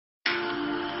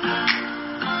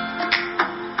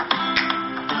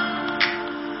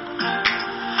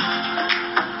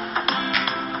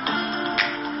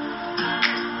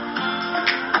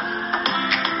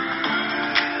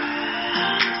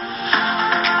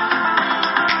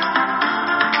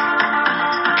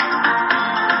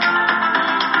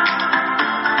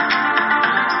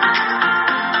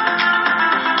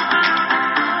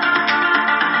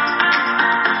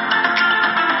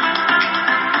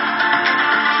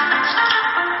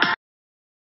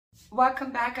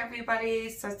Welcome back everybody.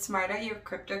 So it's Marta, your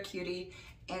crypto cutie,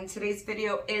 and today's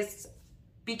video is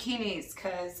bikinis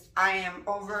because I am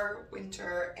over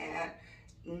winter and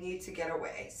need to get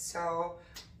away. So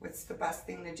what's the best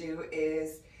thing to do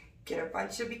is get a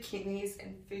bunch of bikinis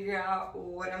and figure out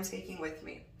what I'm taking with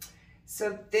me.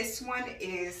 So this one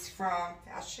is from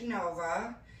Fashion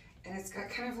Nova and it's got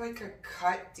kind of like a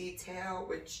cut detail,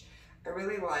 which I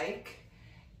really like.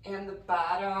 And the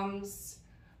bottoms,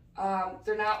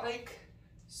 they're not like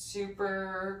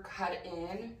super cut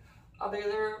in, although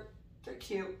they're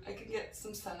cute. I could get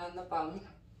some sun on the bum.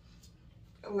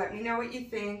 Let me know what you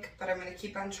think, but I'm gonna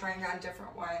keep on trying on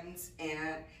different ones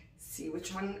and see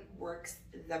which one works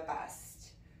the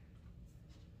best.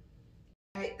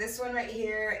 All right, this one right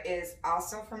here is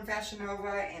also from Fashion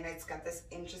Nova, and it's got this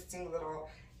interesting little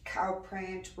cow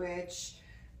print, which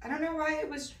I don't know why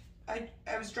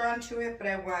I was drawn to it, but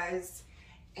I was.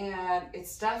 And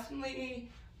it's definitely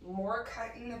more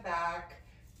cut in the back,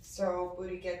 so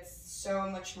booty gets so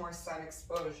much more sun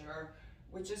exposure,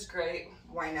 which is great.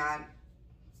 Why not?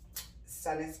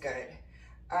 Sun is good.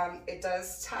 It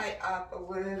does tie up a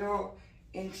little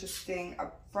interesting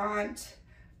up front,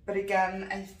 but again,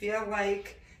 I feel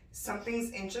like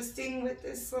something's interesting with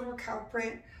this little cow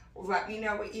print. Let me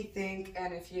know what you think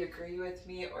and if you agree with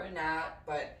me or not,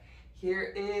 but here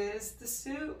is the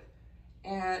suit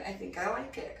and I think I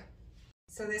like it.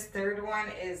 So this third one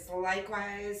is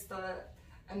likewise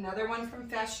another one from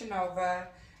Fashion Nova.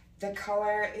 The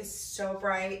color is so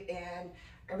bright and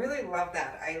I really love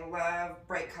that. I love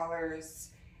bright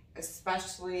colors,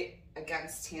 especially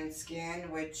against tan skin,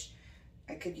 which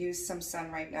I could use some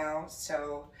sun right now.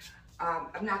 So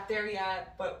I'm not there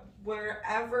yet, but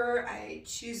wherever I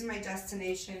choose my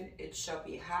destination, it shall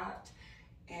be hot.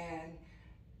 And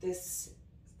this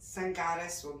sun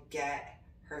goddess will get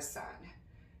her sun.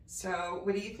 So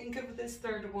what do you think of this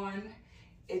third one?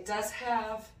 It does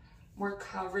have more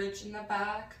coverage in the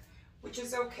back, which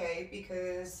is okay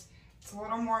because it's a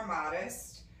little more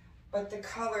modest, but the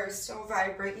color is so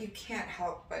vibrant you can't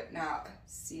help but not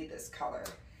see this color.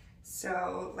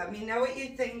 So let me know what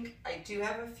you think. I do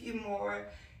have a few more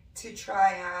to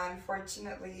try on.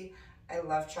 Fortunately, I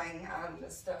love trying on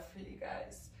this stuff for you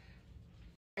guys.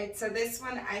 Right, so this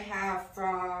one I have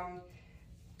from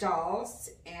Dolls,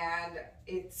 and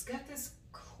it's got this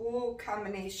cool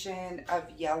combination of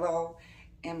yellow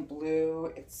and blue.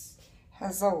 It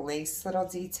has a lace little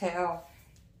detail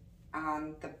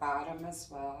on the bottom as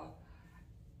well.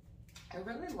 I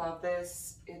really love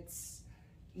this. It's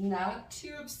not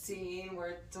too obscene where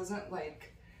it doesn't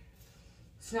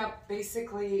it's not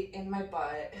basically in my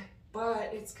butt,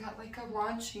 but it's got like a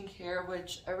launching here,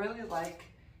 which I really like.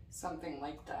 Something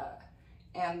like that,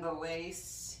 and the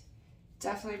lace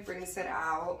definitely brings it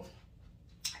out.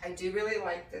 I do really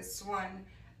like this one.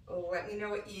 Let me know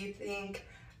what you think.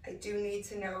 I do need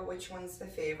to know which one's the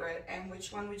favorite and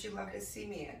which one would you love to see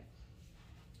me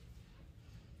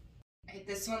in.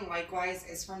 This one likewise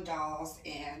is from Dolls,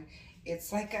 and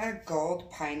it's like a gold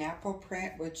pineapple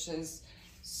print, which is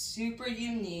super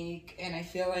unique, and I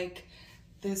feel like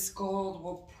this gold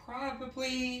will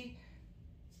probably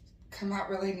come out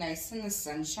really nice in the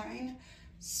sunshine.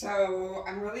 So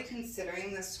I'm really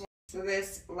considering this one. So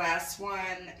this last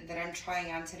one that I'm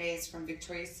trying on today is from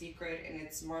Victoria's Secret, and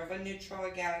it's more of a neutral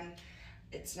again.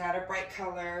 It's not a bright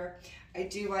color. I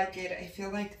do like it. I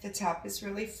feel like the top is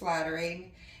really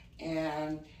flattering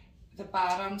and the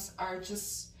bottoms are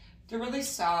they're really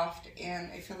soft,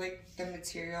 and I feel like the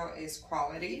material is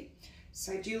quality.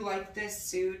 So I do like this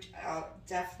suit.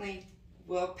 Definitely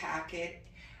will pack it.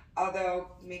 Although,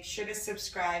 make sure to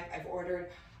subscribe. I've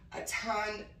ordered a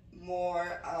ton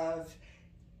more of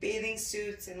bathing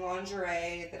suits and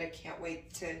lingerie that I can't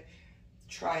wait to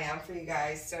try on for you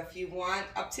guys. So if you want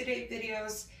up-to-date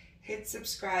videos, hit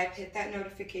subscribe, hit that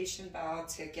notification bell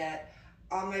to get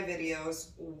all my videos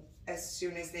as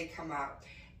soon as they come out.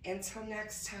 Until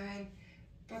next time,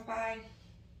 bye-bye.